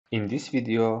In this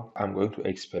video, I'm going to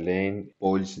explain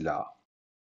Boyle's law.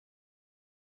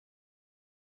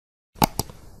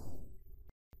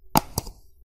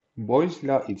 Boyle's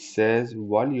law, it says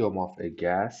volume of a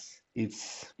gas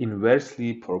is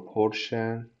inversely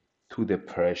proportional to the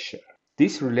pressure.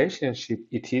 This relationship,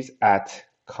 it is at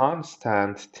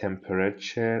constant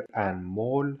temperature and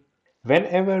mole.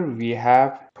 Whenever we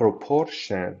have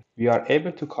proportion, we are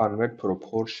able to convert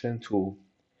proportion to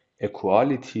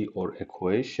equality or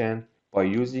equation by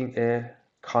using a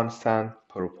constant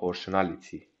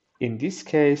proportionality. In this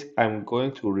case, I'm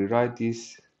going to rewrite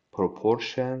this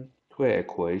proportion to an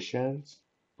equation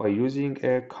by using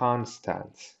a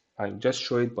constant. I just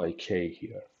show it by k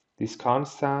here. This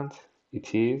constant,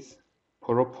 it is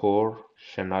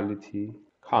proportionality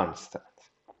constant.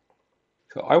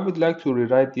 So I would like to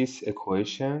rewrite this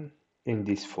equation in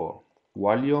this form.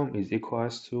 Volume is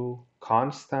equals to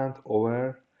constant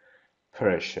over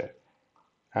pressure.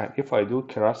 And if I do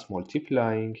cross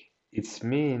multiplying, it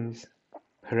means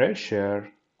pressure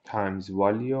times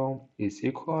volume is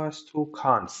equals to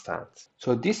constant.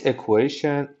 So this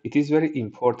equation, it is very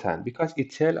important because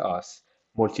it tells us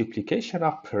multiplication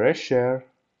of pressure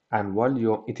and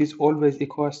volume, it is always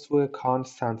equals to a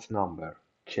constant number,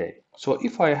 K. So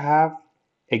if I have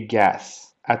a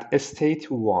gas at state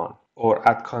 1 or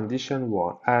at condition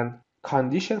 1 and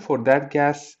condition for that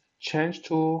gas change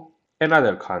to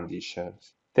another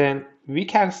conditions, then we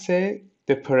can say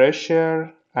the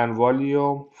pressure and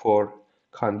volume for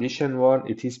condition 1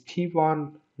 it is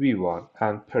P1 V1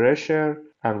 and pressure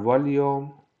and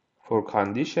volume for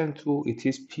condition 2 it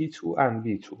is P2 and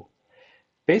V2.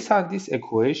 Based on these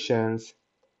equations,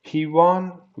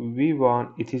 P1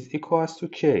 V1 it is equals to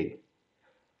K.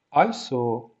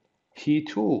 Also,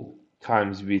 P2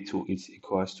 times V2 is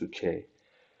equals to K.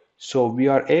 So we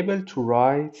are able to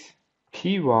write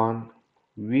P1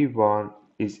 V1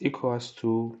 is equals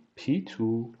to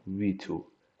P2 V2.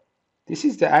 This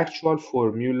is the actual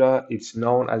formula. It's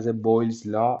known as a Boyle's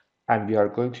law, and we are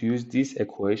going to use this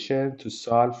equation to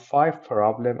solve 5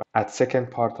 problems at second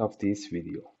part of this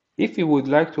video. If you would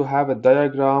like to have a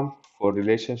diagram for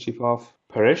relationship of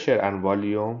pressure and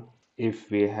volume,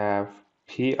 if we have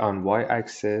P on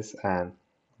y-axis and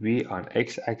V on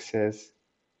x-axis,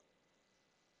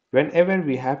 whenever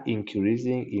we have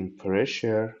increasing in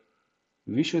pressure,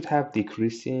 we should have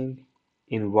decreasing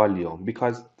in volume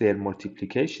because their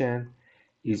multiplication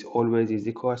is always is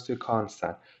equals to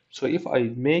constant. So if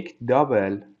I make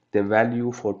double the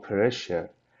value for pressure,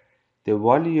 the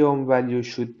volume value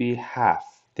should be half.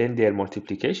 Then their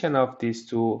multiplication of these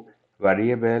two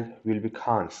variables will be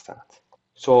constant.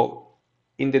 So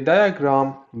in the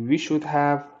diagram, we should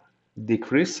have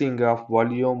decreasing of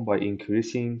volume by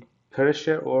increasing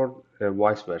pressure or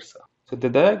vice versa. So the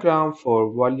diagram for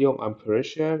volume and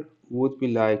pressure would be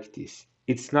like this.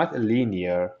 It's not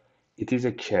linear, it is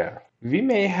a curve. We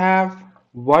may have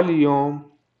volume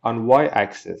on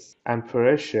y-axis and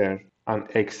pressure on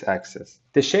x-axis.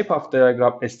 The shape of the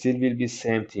diagram still will be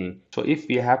same thing. So if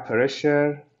we have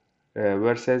pressure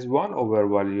versus 1 over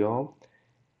volume,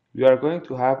 we are going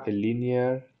to have a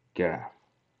linear graph.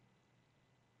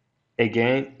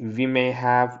 Again, we may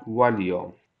have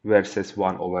volume versus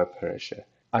 1 over pressure.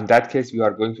 In that case, we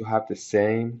are going to have the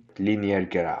same linear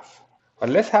graph. But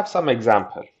let's have some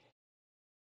example.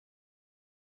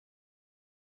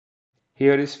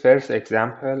 Here is first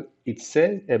example. It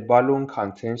says a balloon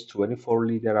contains 24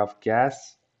 liters of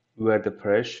gas where the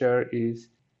pressure is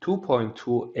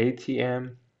 2.2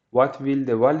 atm. What will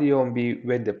the volume be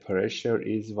when the pressure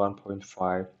is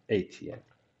 1.5 atm?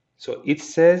 So it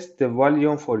says the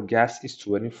volume for gas is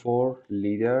 24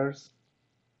 liters.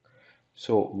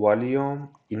 So volume,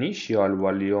 initial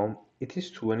volume, it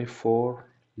is 24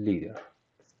 liters.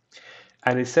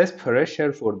 And it says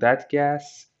pressure for that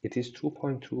gas, it is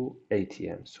 2.2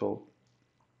 atm. So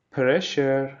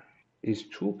pressure is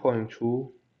 2.2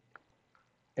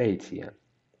 atm,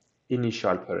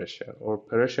 initial pressure or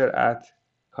pressure at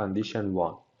condition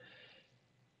 1.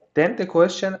 Then the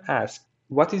question asks,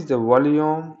 what is the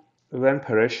volume when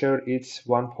pressure is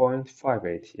 1.5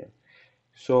 atm?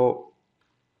 So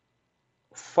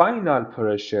final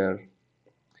pressure,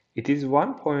 it is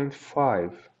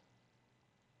 1.5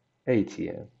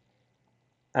 atm.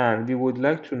 And we would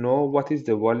like to know what is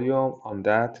the volume on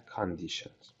that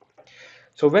condition.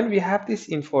 So when we have this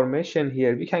information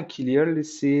here, we can clearly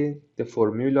see the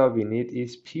formula we need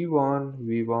is P1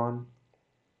 V1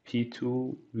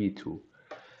 P2 V2.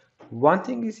 One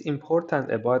thing is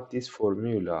important about this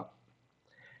formula.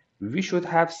 We should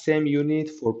have same unit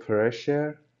for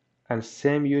pressure and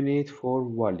same unit for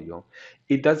volume.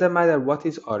 It doesn't matter what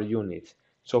is our unit.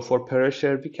 So for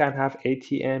pressure, we can have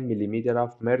atm, millimeter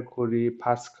of mercury,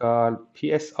 Pascal,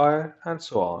 PSI, and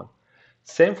so on.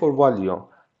 Same for volume,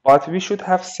 but we should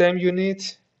have same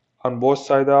unit on both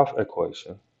sides of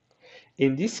equation.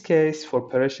 In this case, for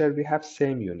pressure, we have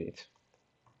same unit.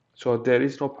 So there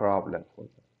is no problem.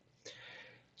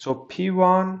 So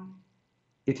P1,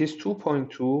 it is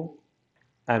 2.2,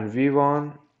 and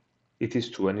V1, it is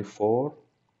 24.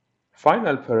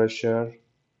 Final pressure,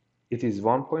 it is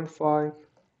 1.5,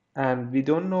 and we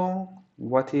don't know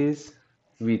what is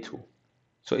V2.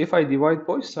 So if I divide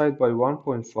both sides by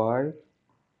 1.5,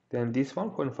 then this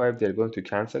 1.5, they're going to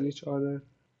cancel each other.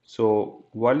 So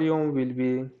volume will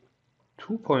be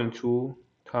 2.2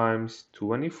 times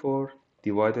 24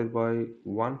 divided by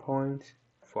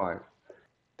 1.5.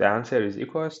 The answer is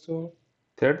equals to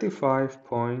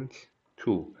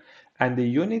 35.2. And the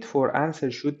unit for answer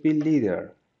should be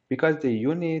liter because the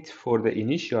unit for the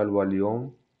initial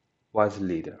volume was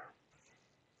liter.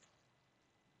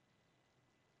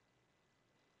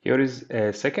 Here is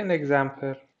a second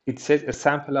example. It says a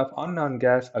sample of unknown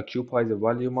gas occupies a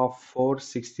volume of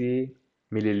 460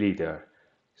 milliliter.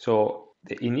 So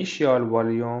the initial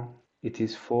volume, it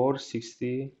is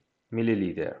 460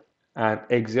 milliliter and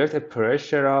exert a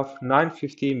pressure of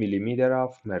 950 millimeter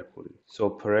of mercury. So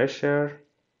pressure,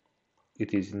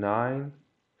 it is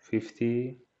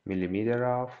 950 millimeter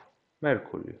of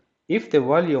mercury. If the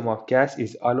volume of gas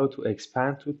is allowed to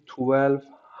expand to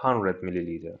 1200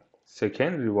 milliliter,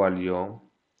 secondary volume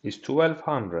is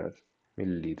 1200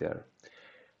 milliliter,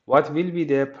 what will be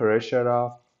the pressure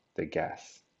of the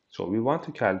gas? So we want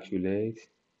to calculate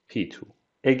P2.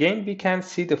 Again, we can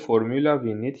see the formula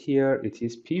we need here. It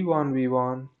is P1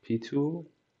 V1, P2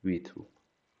 V2.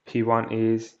 P1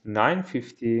 is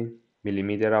 950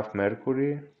 millimeter of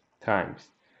mercury times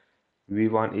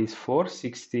V1 is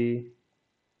 460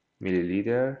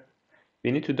 milliliter.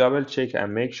 We need to double check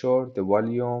and make sure the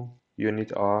volume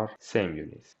unit are same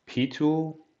units.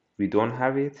 P2, we don't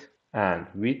have it, and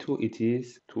V2 it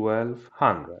is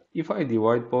 1200. If I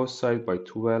divide both sides by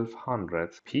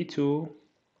 1200, P2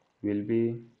 will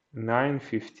be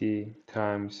 950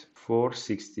 times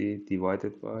 460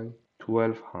 divided by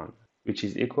 1200, which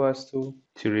is equals to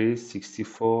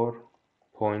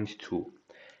 364.2.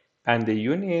 And the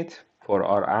unit for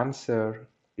our answer,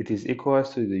 it is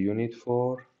equals to the unit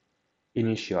for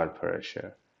initial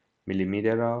pressure,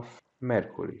 millimeter of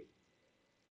mercury.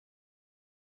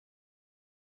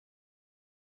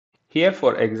 Here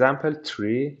for example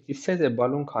 3, it says a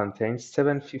balloon contains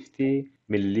 750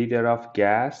 milliliter of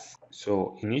gas.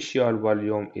 So initial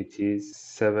volume it is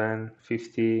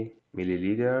 750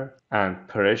 milliliter and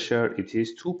pressure it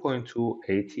is 2.2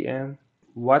 atm.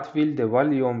 What will the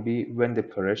volume be when the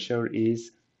pressure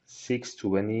is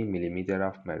 620 millimeter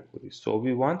of mercury? So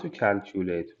we want to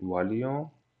calculate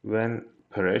volume when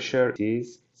pressure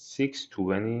is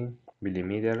 620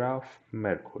 millimeter of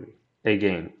mercury.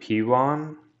 Again,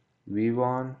 P1,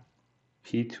 V1,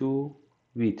 P2,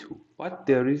 V2. But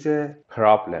there is a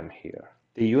problem here.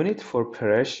 The unit for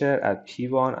pressure at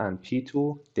P1 and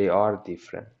P2, they are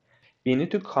different. We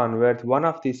need to convert one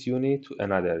of these units to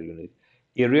another unit.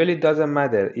 It really doesn't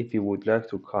matter if you would like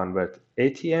to convert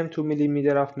atm to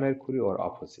millimeter of mercury or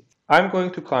opposite. I'm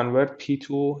going to convert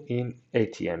P2 in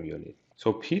atm unit.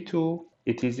 So P2,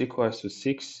 it is equals to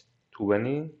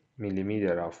 620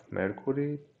 millimeter of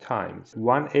mercury times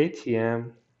 1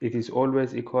 atm, it is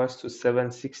always equals to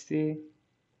 760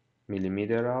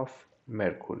 millimeter of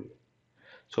mercury.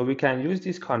 So we can use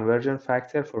this conversion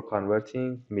factor for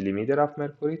converting millimeter of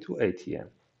mercury to atm.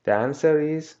 The answer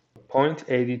is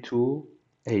 0.82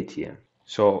 atm.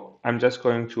 So I'm just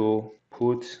going to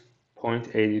put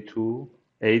 0.82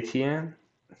 atm.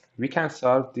 We can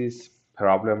solve this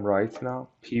problem right now.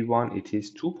 P1 it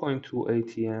is 2.2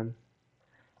 atm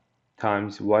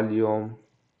times volume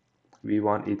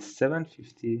V1 is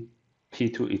 750,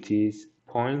 P2 it is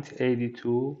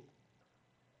 0.82,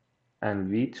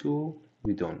 and V2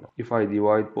 we don't know. If I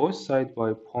divide both sides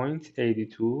by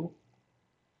 0.82,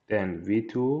 then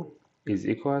V2 is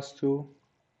equals to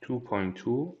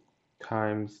 2.2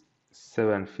 times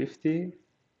 750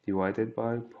 divided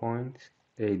by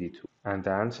 0.82, and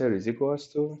the answer is equals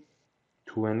to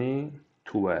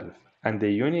 2012. And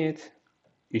the unit,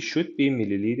 it should be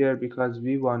milliliter because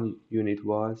V1 unit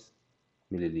was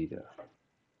milliliter.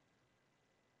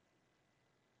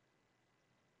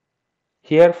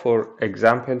 Here for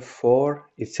example 4,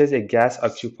 it says a gas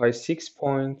occupies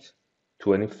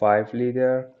 6.25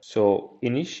 liter. So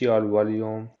initial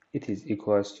volume, it is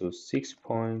equals to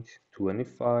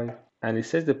 6.25, and it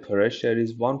says the pressure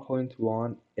is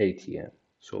 1.1 atm.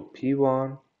 So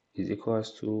P1, is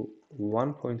equals to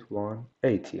 1.1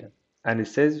 atm. And it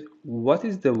says, what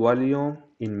is the volume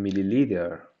in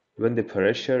milliliter when the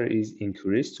pressure is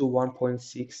increased to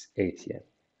 1.6 atm?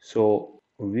 So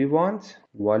we want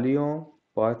volume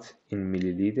but in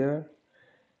milliliter,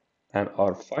 and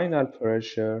our final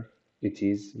pressure, it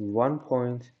is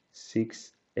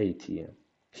 1.6 atm.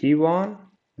 P1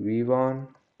 V1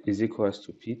 is equals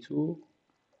to P2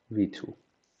 V2.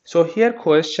 So here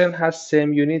question has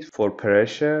same unit for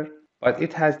pressure, but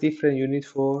it has different unit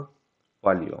for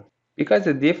volume. Because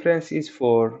the difference is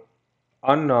for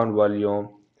unknown volume,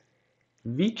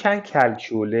 we can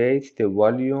calculate the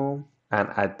volume and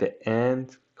at the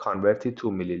end convert it to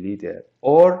milliliter,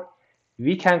 or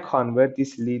we can convert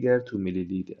this liter to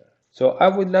milliliter. So I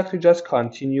would like to just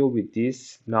continue with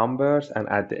these numbers and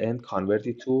at the end convert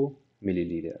it to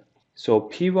milliliter. So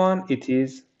P1 it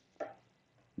is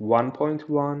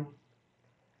 1.1,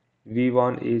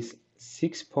 V1 is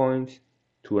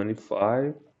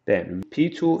 6.25, then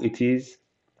P2 it is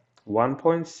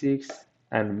 1.6,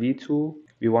 and V2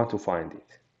 we want to find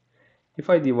it. If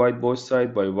I divide both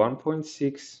sides by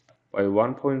 1.6 by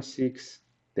 1.6,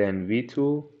 then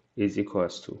V2 is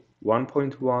equals to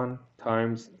 1.1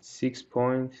 times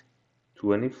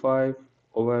 6.25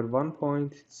 over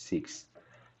 1.6,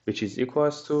 which is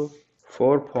equals to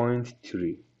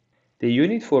 4.3. The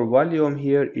unit for volume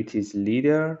here, it is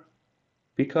liter,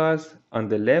 because on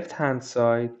the left hand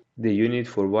side the unit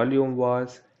for volume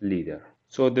was liter.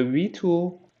 So the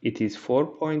V2 it is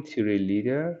 4.3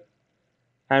 liter,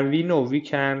 and we know we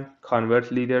can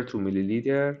convert liter to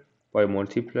milliliter by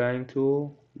multiplying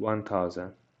to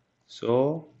 1000.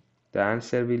 So the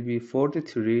answer will be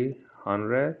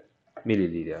 4300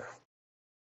 milliliter.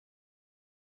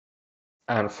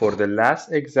 And for the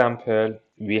last example,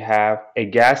 we have a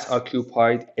gas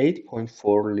occupied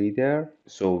 8.4 liter.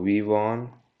 So V1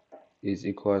 is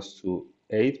equals to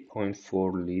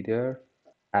 8.4 liter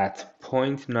at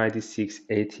 0.96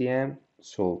 atm.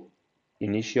 So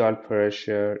initial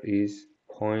pressure is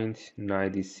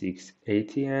 0.96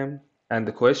 atm. And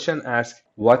the question asks,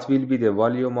 what will be the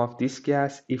volume of this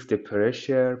gas if the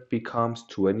pressure becomes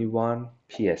 21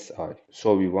 psi?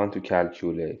 So we want to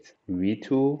calculate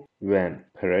V2 when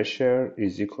pressure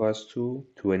is equals to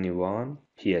 21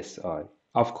 psi.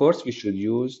 Of course, we should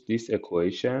use this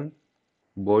equation,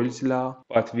 Boyle's law,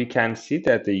 but we can see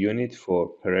that the unit for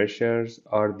pressures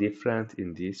are different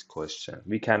in this question.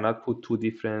 We cannot put two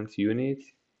different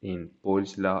units in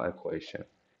Boyle's law equation.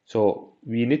 So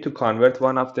we need to convert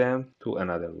one of them to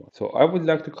another one. So I would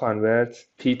like to convert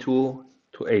P2 to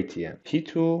ATM.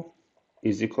 P2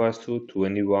 is equals to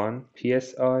 21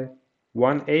 psi.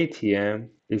 1 ATM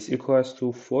is equals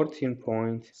to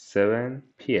 14.7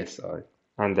 psi.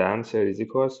 And the answer is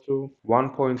equals to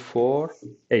 1.4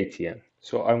 atm.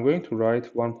 So I'm going to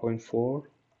write 1.4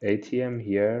 atm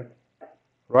here.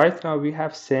 Right now we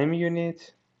have same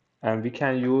unit and we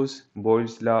can use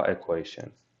Boyle's law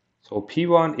equation. So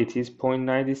P1 it is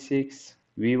 0.96,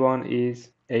 V1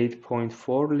 is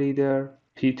 8.4 liter,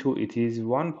 P2 it is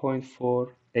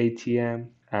 1.4 atm,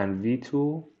 and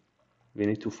V2 we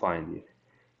need to find it.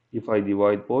 If I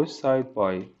divide both sides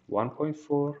by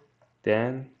 1.4,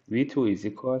 then V2 is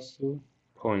equals to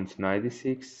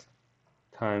 0.96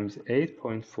 times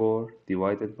 8.4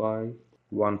 divided by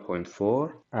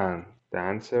 1.4, and the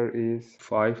answer is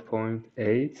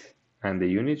 5.8, and the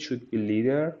unit should be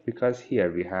liter because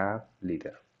here we have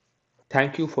liter.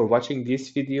 Thank you for watching this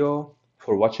video.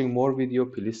 For watching more video,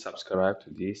 please subscribe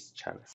to this channel.